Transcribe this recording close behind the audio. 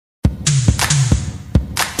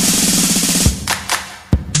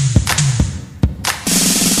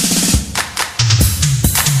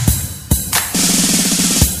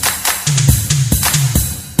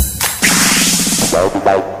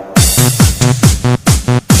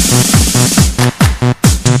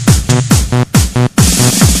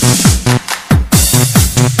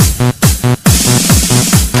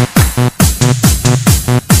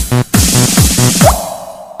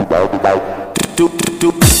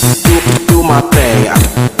do my thing,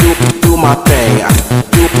 do my thing,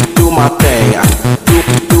 do my thing,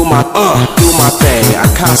 do my thing. I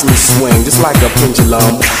constantly swing just like a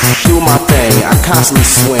pendulum. Do my thing, I constantly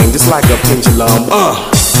swing just like a pendulum.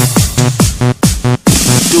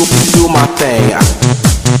 Do my thing,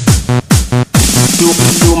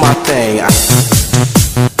 do my thing,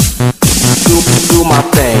 do my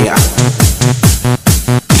thing,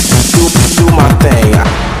 do my thing.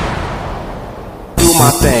 Do my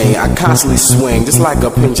thing, I constantly swing just like a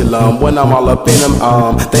pendulum. When I'm all up in them,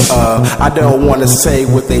 I don't wanna say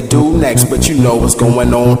what they do next, but you know what's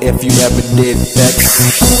going on if you ever did that.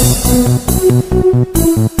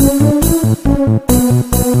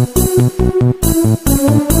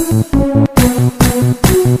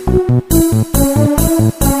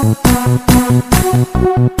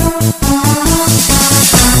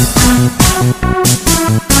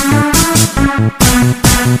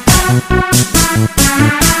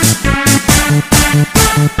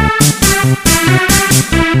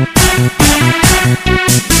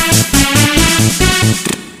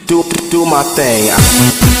 Do my thing.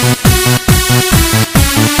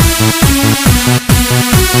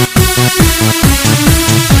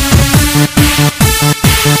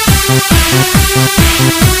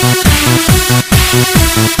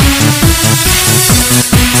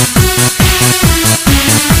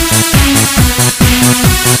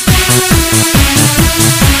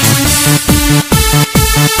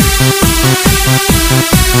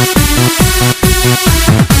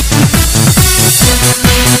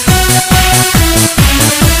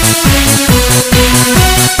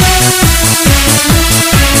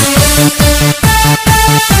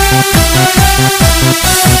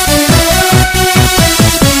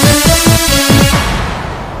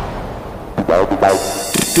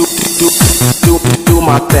 Do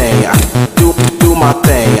my thing, do my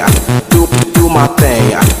thing, do my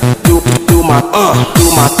thing, do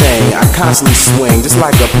my thing. I constantly swing just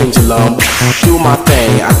like a pendulum. Do my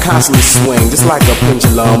thing, I constantly swing just like a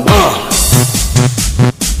pendulum.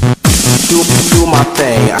 Do my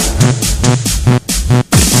thing,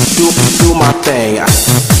 do my thing,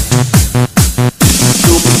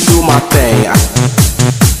 do my thing,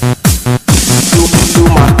 do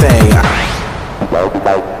my thing.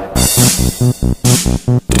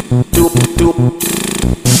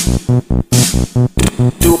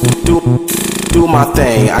 Do my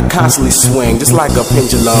thing, I constantly swing just like a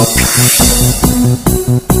pendulum.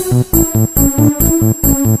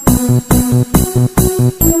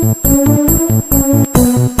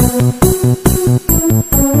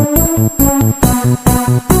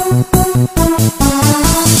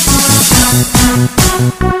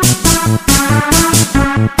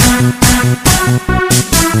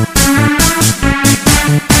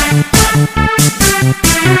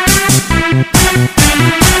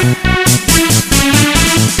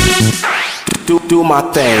 Do my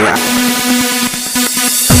thing.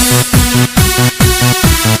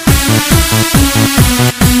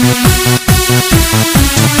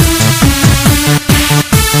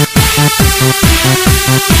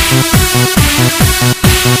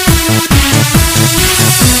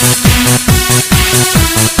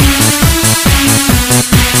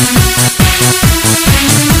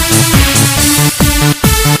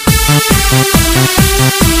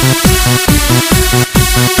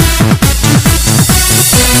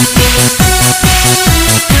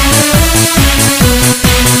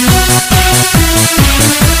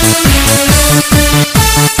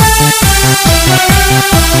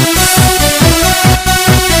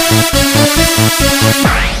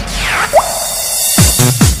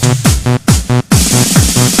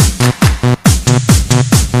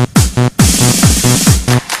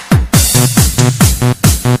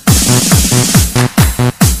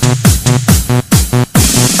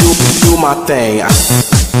 Do my thing.